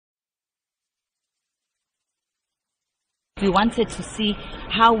We wanted to see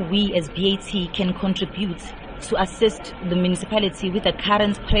how we as BAT can contribute to assist the municipality with the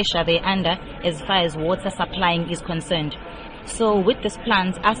current pressure they're under as far as water supplying is concerned. So with this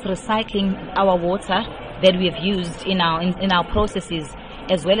plant, us recycling our water that we have used in our processes,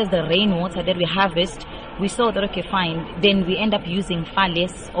 as well as the rainwater that we harvest, we saw that, okay, fine, then we end up using far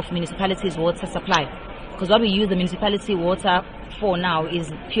less of municipality's water supply. Because what we use the municipality water for now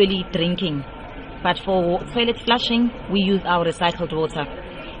is purely drinking. But for toilet flushing, we use our recycled water.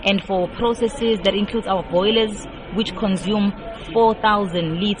 And for processes, that includes our boilers, which consume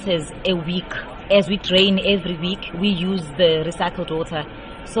 4,000 liters a week. As we drain every week, we use the recycled water.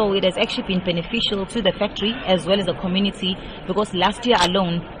 So it has actually been beneficial to the factory as well as the community, because last year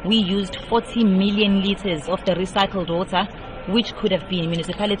alone, we used 40 million liters of the recycled water, which could have been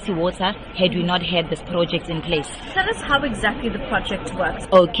municipality water had we not had this project in place. Tell us how exactly the project works.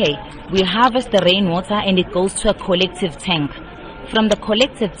 Okay, we harvest the rainwater and it goes to a collective tank. From the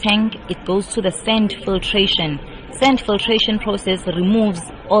collective tank, it goes to the sand filtration. Sand filtration process removes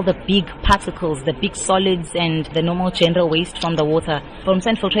all the big particles, the big solids and the normal general waste from the water. From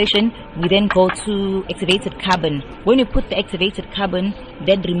sand filtration, we then go to activated carbon. When you put the activated carbon,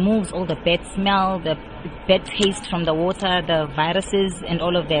 that removes all the bad smell, the bad taste from the water, the viruses and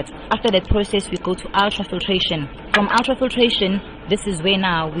all of that. After that process, we go to ultrafiltration. From ultrafiltration, this is where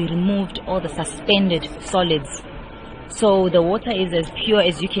now we removed all the suspended solids. So the water is as pure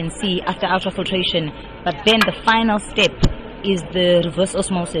as you can see after ultrafiltration. But then the final step is the reverse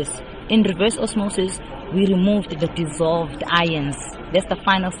osmosis. In reverse osmosis, we removed the dissolved ions. That's the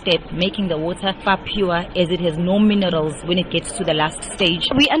final step, making the water far pure, as it has no minerals when it gets to the last stage.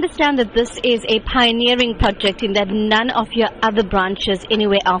 We understand that this is a pioneering project in that none of your other branches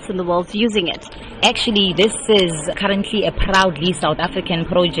anywhere else in the world is using it. Actually, this is currently a proudly South African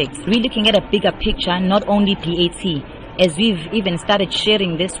project. We're looking at a bigger picture, not only BAT, as we've even started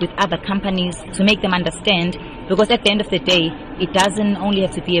sharing this with other companies to make them understand, because at the end of the day, it doesn't only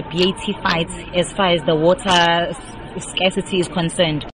have to be a BAT fight as far as the water scarcity is concerned.